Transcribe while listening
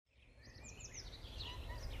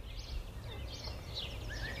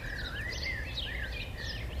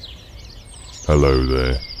Hello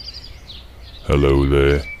there. Hello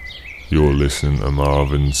there. You're listening to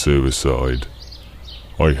Marvin Suicide.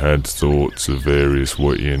 I had thoughts of various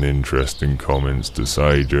witty and interesting comments to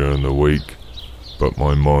say during the week, but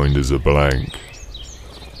my mind is a blank.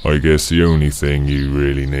 I guess the only thing you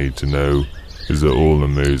really need to know is that all the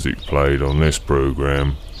music played on this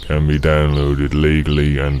program can be downloaded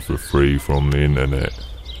legally and for free from the internet.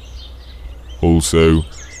 Also,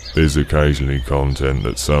 there's occasionally content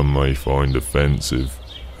that some may find offensive,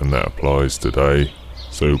 and that applies today,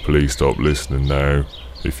 so please stop listening now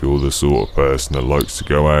if you're the sort of person that likes to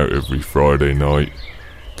go out every Friday night,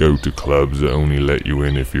 go to clubs that only let you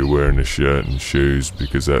in if you're wearing a shirt and shoes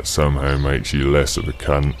because that somehow makes you less of a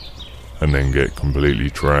cunt, and then get completely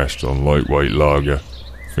trashed on lightweight lager,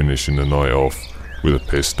 finishing the night off with a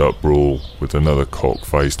pissed up brawl with another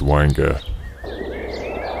cock-faced wanker.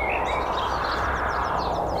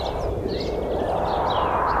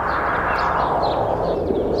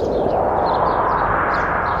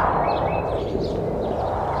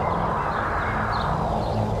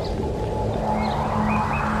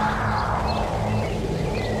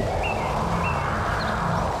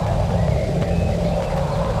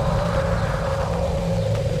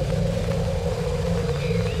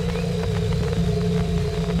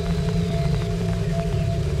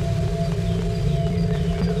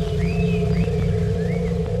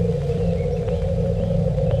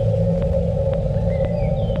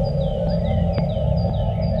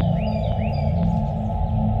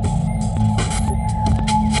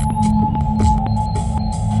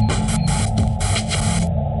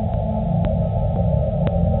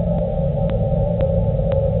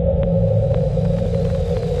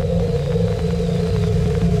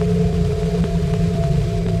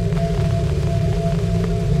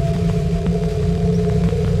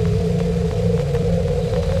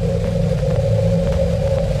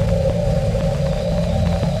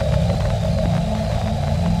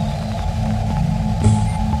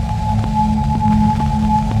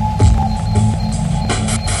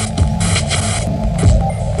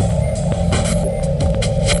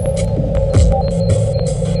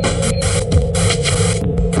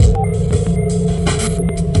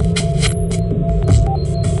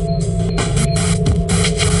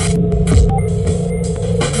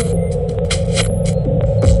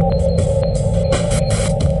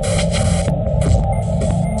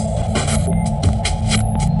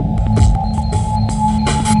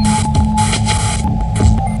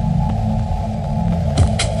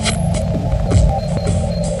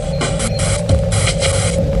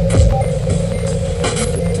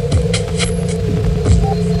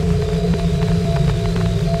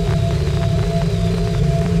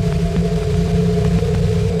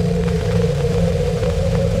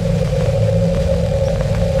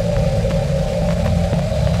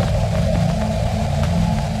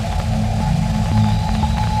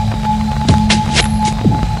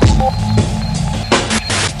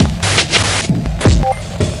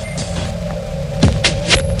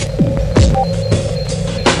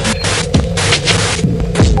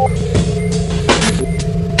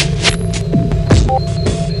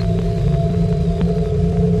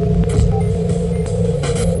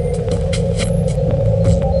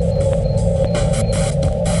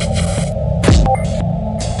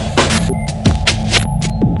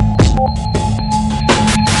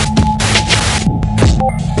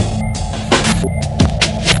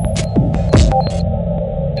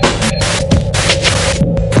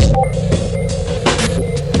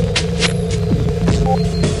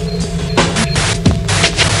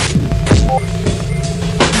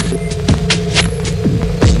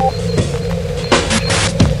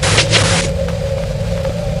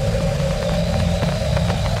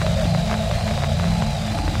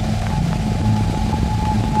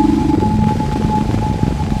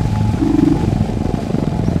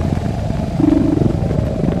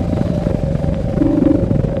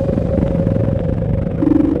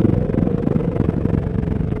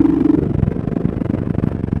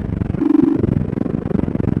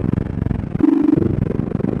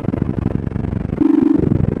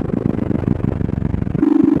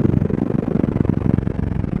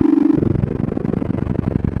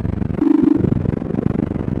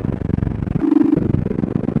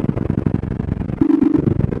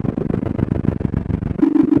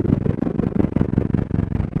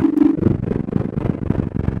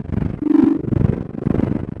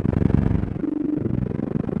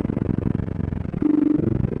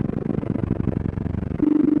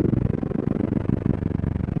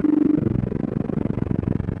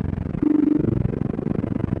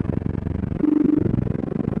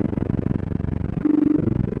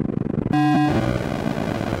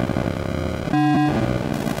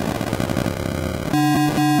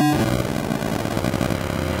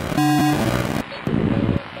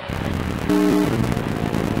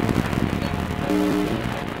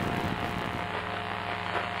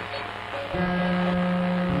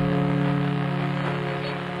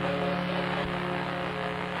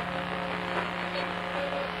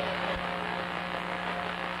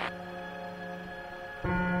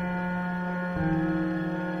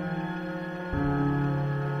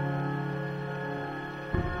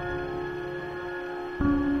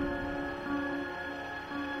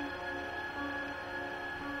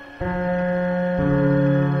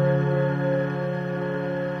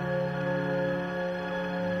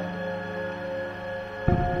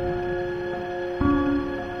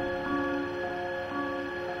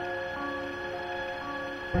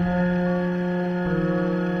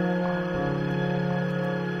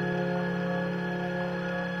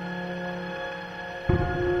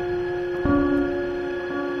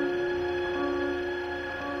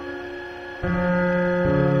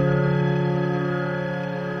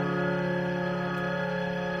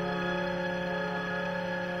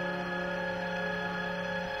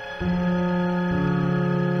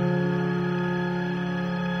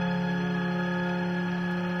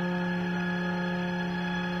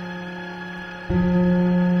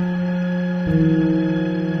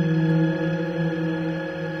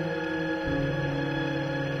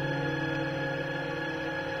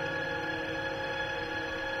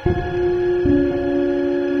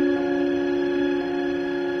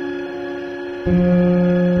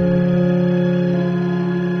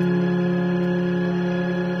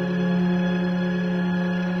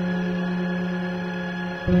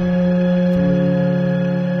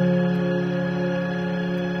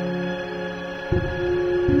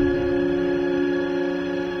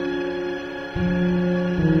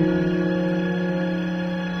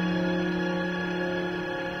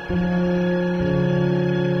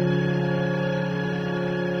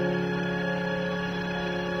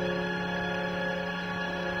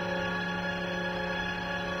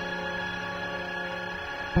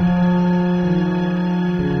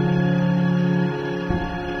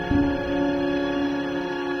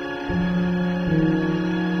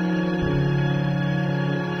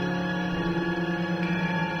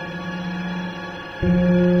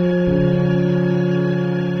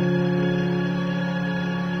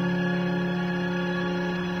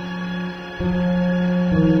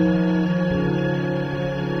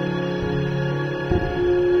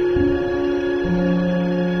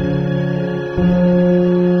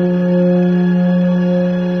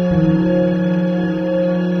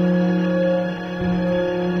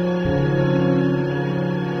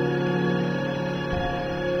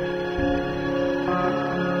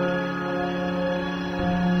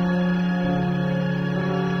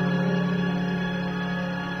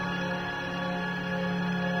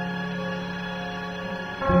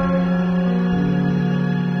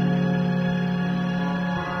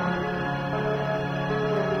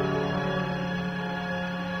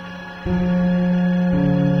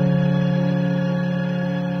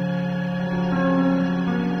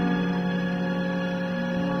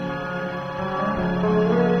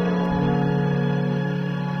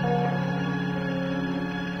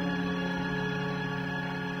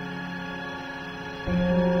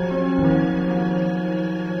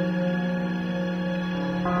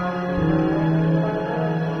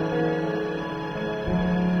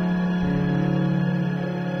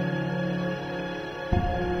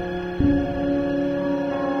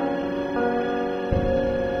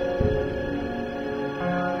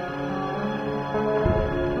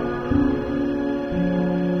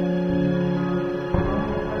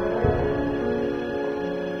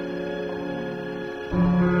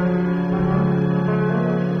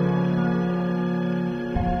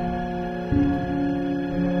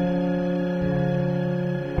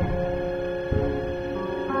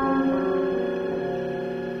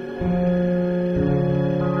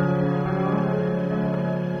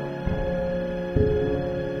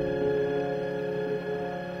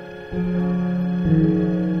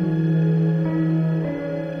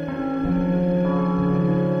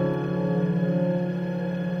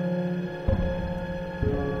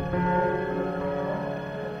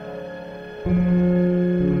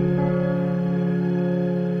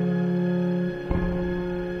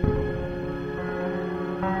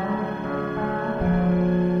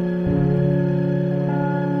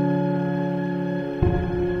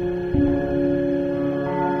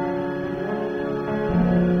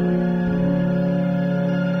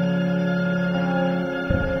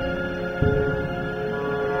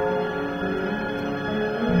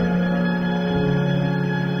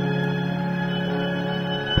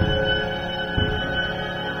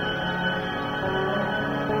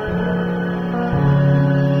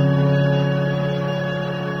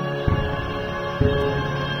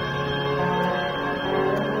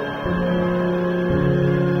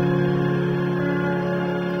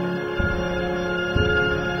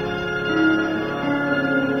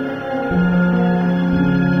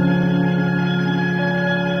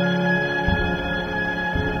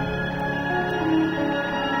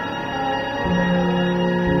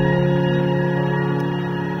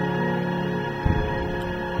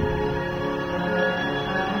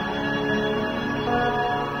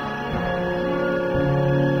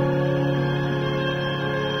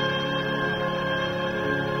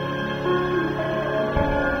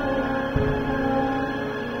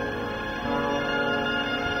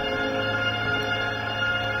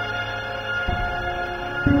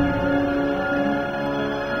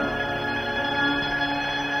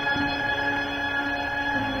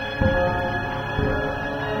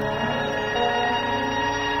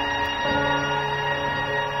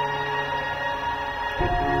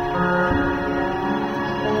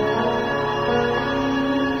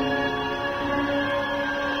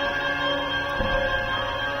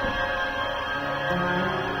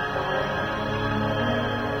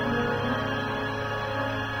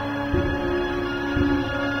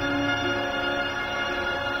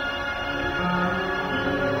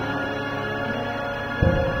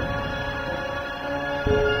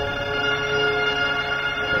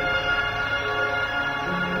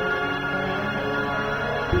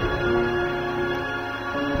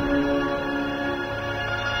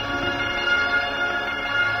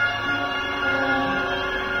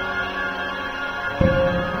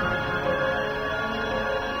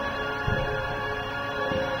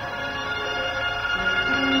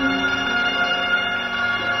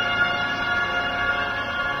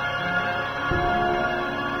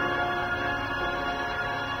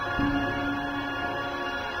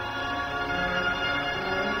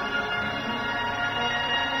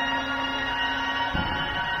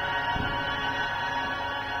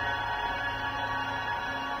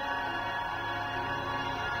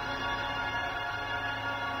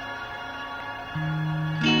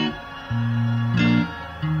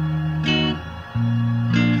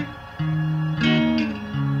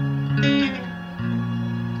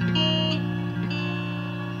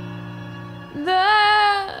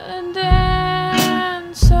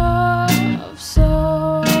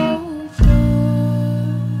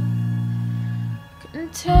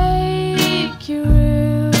 take your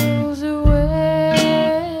ills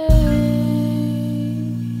away.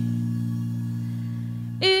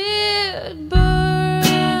 It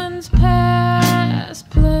burns past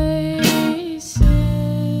places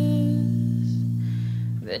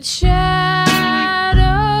that shadow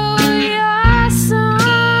your sun.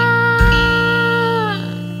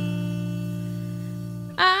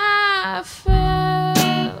 I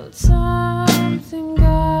felt something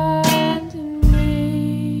guiding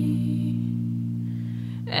me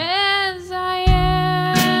as I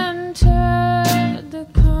entered the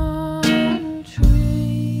country.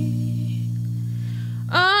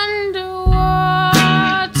 Underwater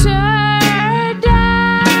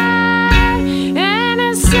died in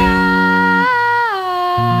a psychic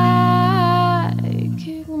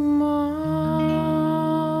moan.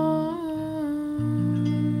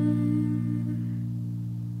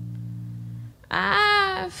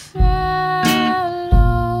 I fell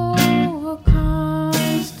over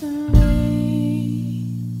constantly,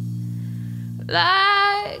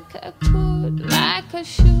 like I could, like I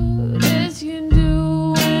should, as you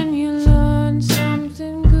do when you learn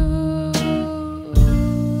something good.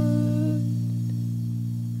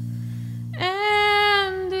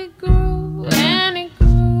 And it grew, and it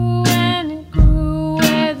grew, and it grew,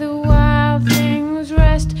 where the wild things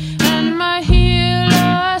rest. And my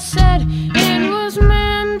healer said it was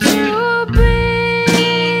meant to be.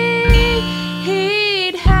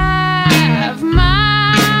 He'd have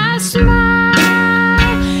my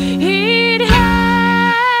smile, he'd have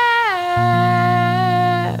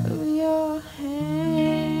your hands.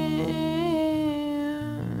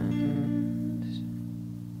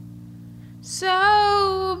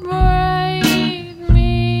 So break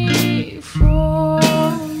me for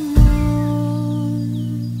a moon,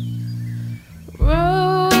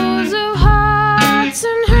 rows of hearts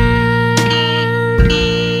and hands,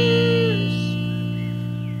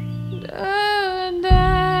 the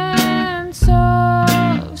dance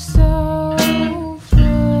of sulphur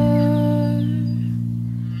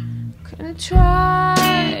can try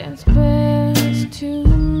its best to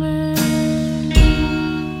mend.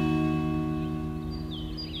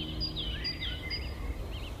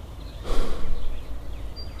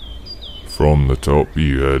 From the top,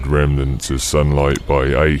 you heard Remnants of Sunlight by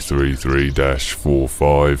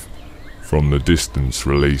A33-45 from the Distance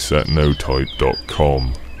release at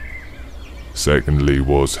notype.com. Secondly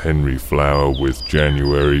was Henry Flower with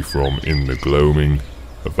January from In the Gloaming,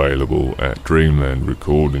 available at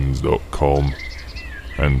dreamlandrecordings.com.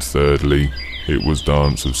 And thirdly, it was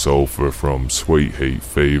Dance of Sulphur from Sweet Heat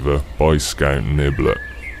Fever by Scout Nibbler.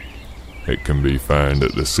 It can be found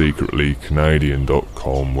at the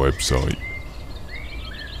secretlycanadian.com website.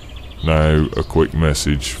 Now, a quick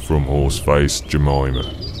message from Horseface Jemima.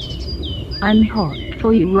 I'm hot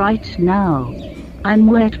for you right now. I'm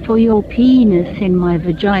wet for your penis in my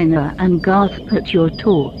vagina and gasp at your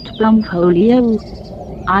taut bumpolio.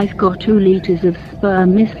 I've got 2 liters of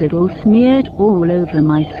spermicidal smeared all over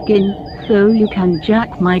my skin, so you can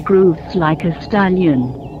jack my grooves like a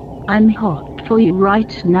stallion. I'm hot for you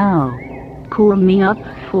right now. Call me up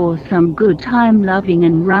for some good time loving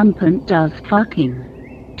and rampant does fucking.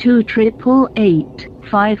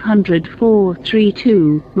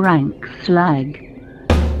 2888500 rank slag.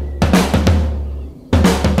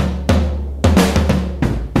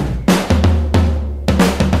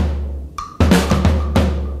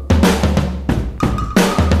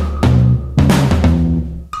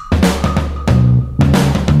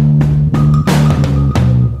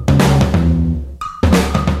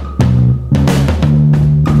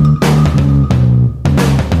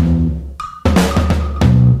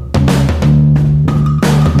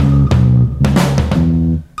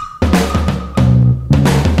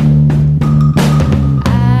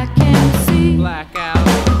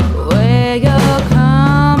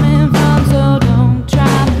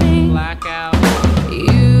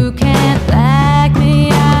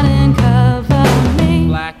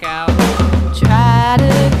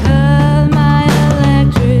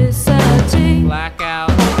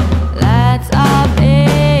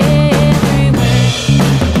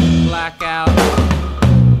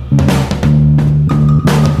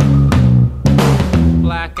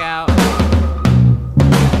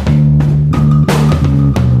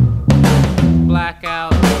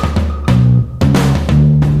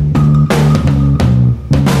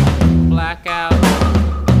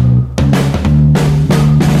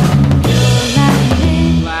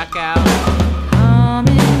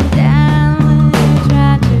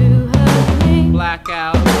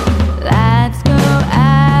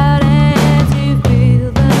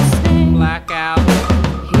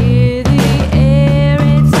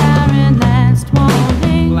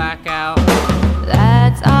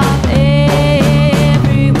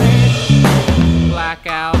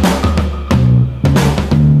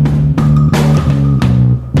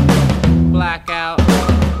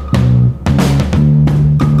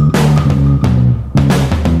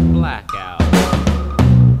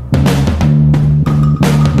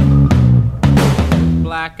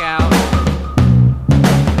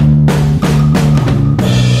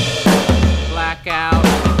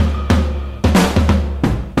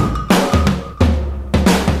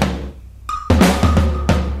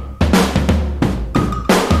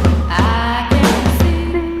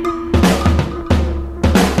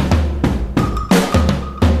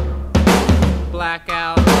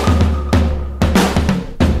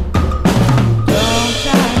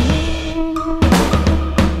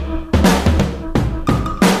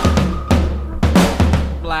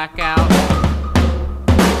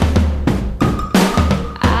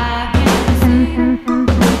 Don't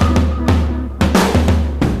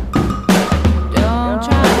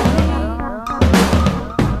try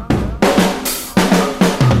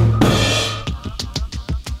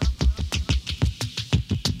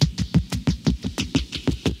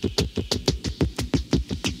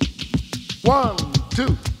One,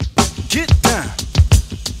 two. Get down.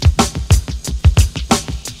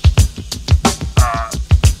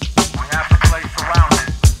 We have the place surrounded.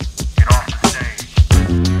 Get off the stage.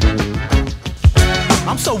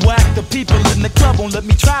 I'm so whack, the people in the club won't let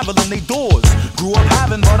me travel in they doors. Grew up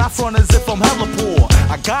having, but I front as if I'm hella poor.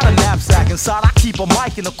 I got a knapsack inside, I keep a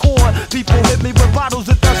mic in the cord. People hit me with bottles,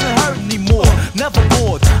 it doesn't hurt anymore. Never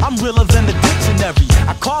bored, I'm realer than the dictionary.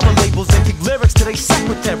 I call the labels and kick lyrics to their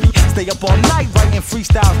secretary. Stay up all night writing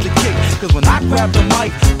freestyles to kick. Cause when I grab the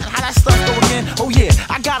mic, how that stuff go again? Oh yeah,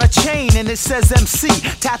 I got a chain and it says MC.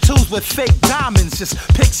 Tattoos with fake diamonds, just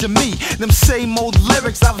picture me. Them same old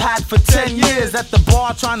lyrics I've had for 10 years. At the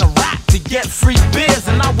bar trying to rap to get free beers.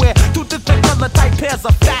 And I wear two different color type pairs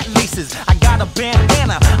of fat laces. I got a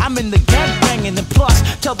bandana, I'm in the gang banging. And plus,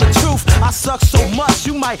 tell the truth, I suck so much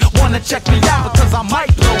you might wanna check me out because I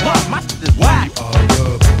might blow up. My shit is whack. You are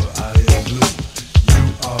rubber, I am blue. You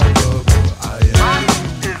are rubber, I am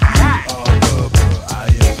blue. You are rubber, I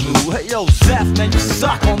am blue. Hey yo, Zeph, man, you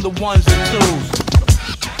suck on the ones and twos.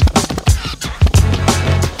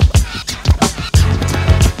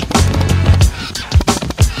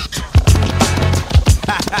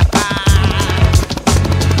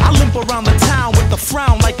 I limp around the town with a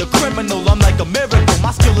frown like a criminal. I'm like a miracle.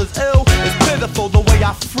 My skill is ill, it's pitiful the way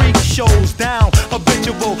I freak shows down.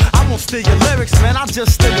 Habitual, I won't steal your lyrics, man. I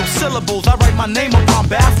just steal your syllables. I write my name upon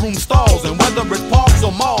bathroom stalls, and whether it's parks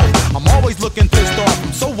or malls, I'm always looking pissed off.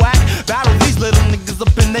 I'm so whack, battle these little niggas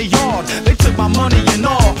up in their yard. They took my money and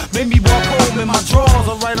all, made me walk home in my drawers.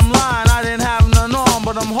 I write them lying, I didn't have none on,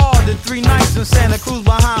 but I'm hard. Did 3 nights in Santa Cruz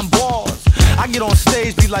behind bars. I get on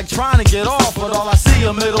stage, be like trying to get off, but all I see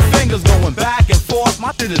are middle fingers going back and forth.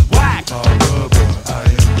 My shit is whack. You are rubber, I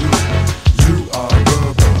am blue. You are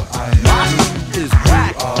rubber, I am My blue. shit is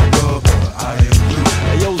whack. You are rubber, I am blue.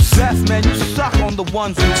 Hey yo, Zeph, man, you suck on the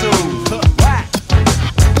ones and twos. Huh, whack.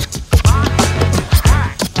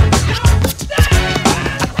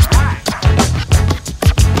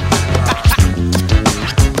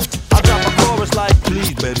 I drop a chorus like,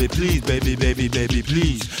 please, baby, please, baby, baby, baby,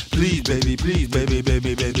 please. Please, baby, please, baby,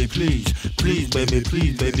 baby, baby, please. Please, baby,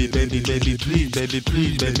 please, baby, baby, baby, please. Baby,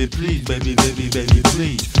 please, baby, please, baby, baby, baby,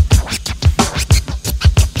 please.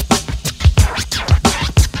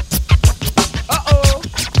 Uh-oh.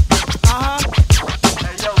 Uh-huh.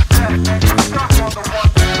 Hey, yo, Zeph, man, you suck on the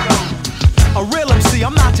ones and twos. A real MC,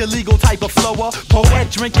 I'm not your legal type of flower.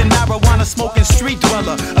 Poet, drinking marijuana, smoking street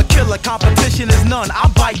dweller. A killer, competition is none, I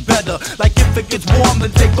bite better. Like if it gets warm,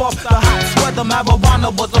 then take off the hot sweater.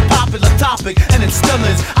 Marijuana was a popular topic, and it still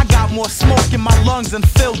is. I got more smoke in my lungs than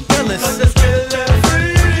Phil Dillis.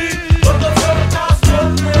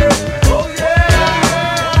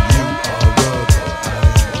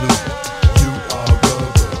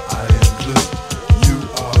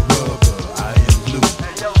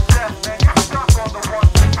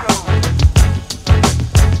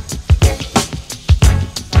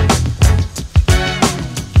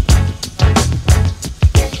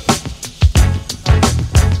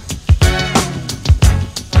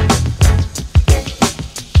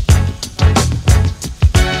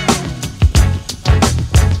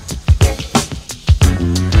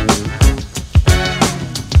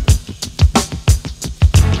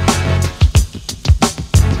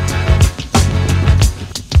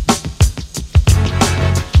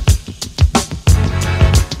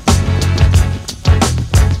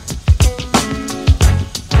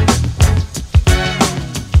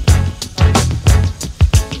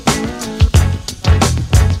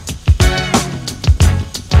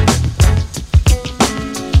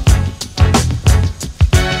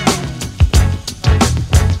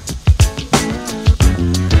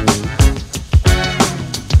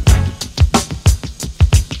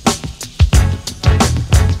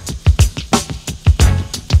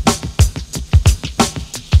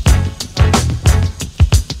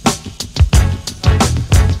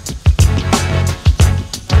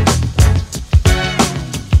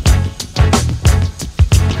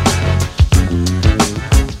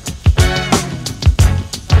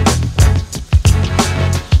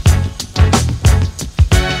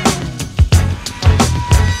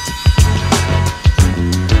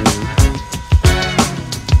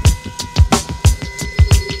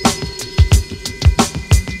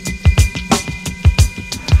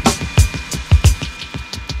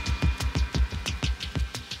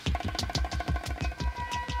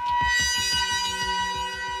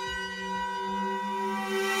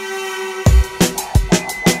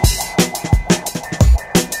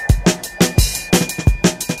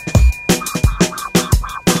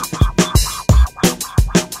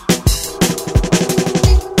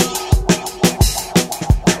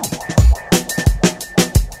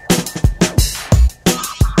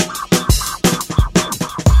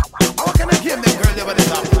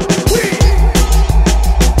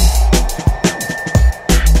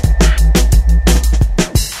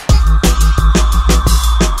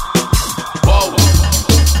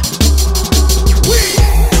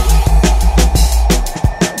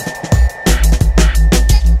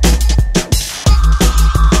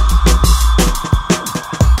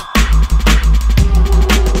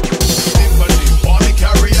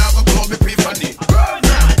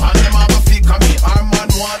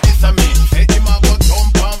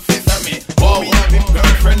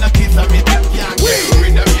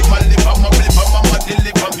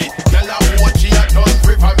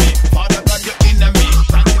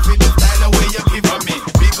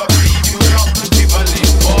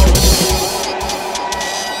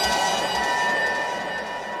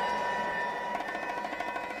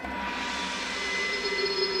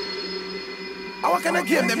 What kind of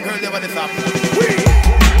game them girls ever this up?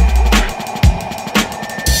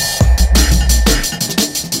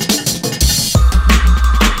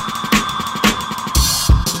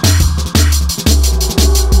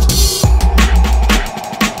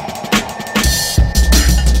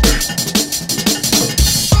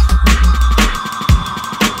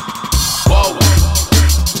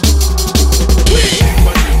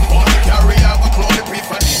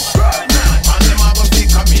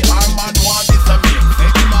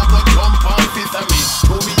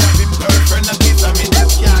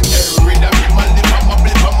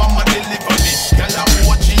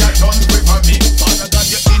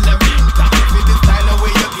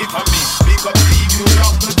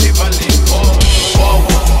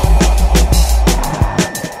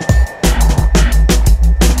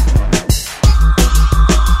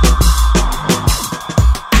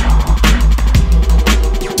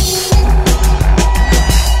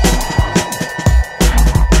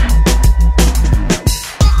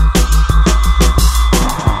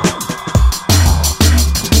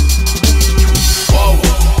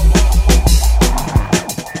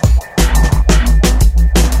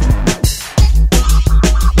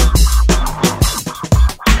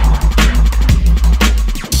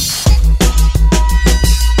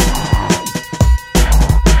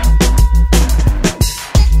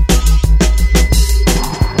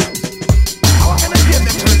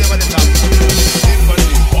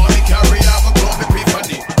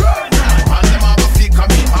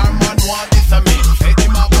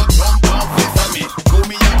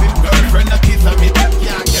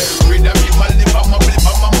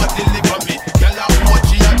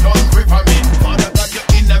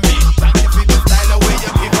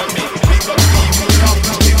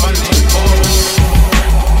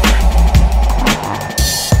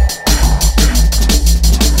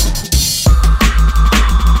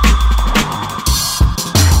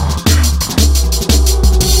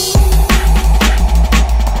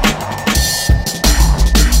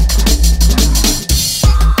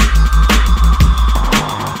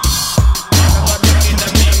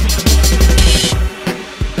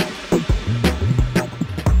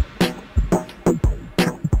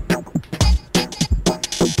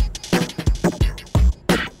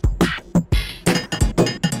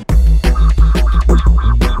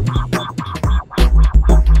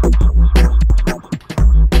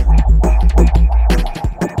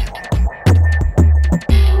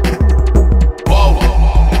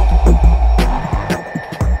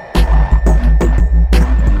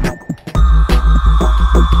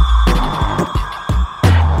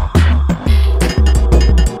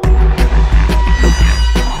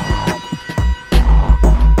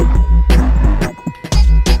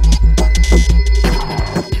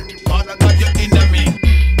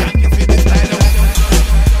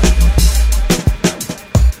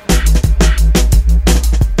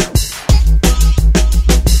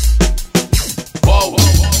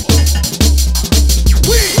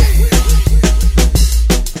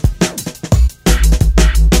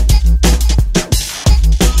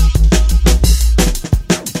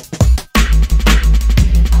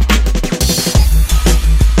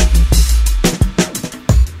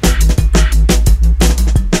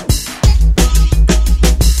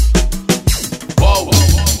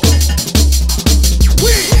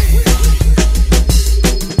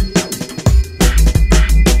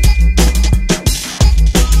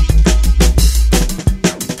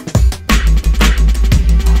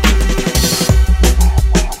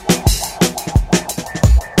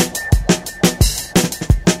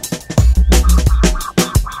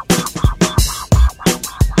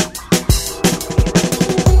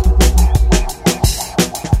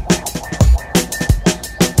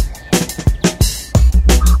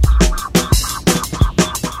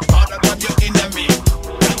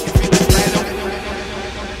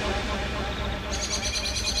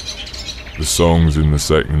 The songs in the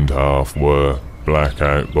second half were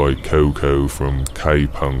Blackout by Coco from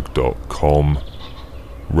kpunk.com,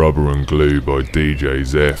 Rubber and Glue by DJ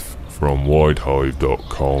Zeph from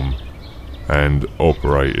widehive.com, and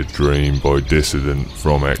Operated Dream by Dissident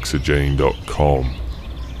from exogene.com.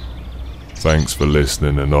 Thanks for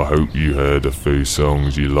listening, and I hope you heard a few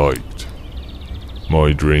songs you liked.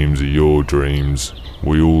 My dreams are your dreams.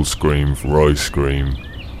 We all scream for ice cream.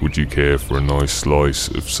 Would you care for a nice slice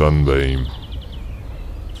of sunbeam?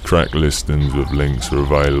 Track listings with links are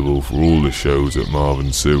available for all the shows at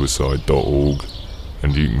marvinsuicide.org,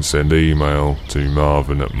 and you can send email to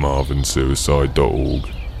marvin@marvinsuicide.org.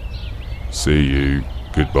 See you.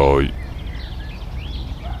 Goodbye.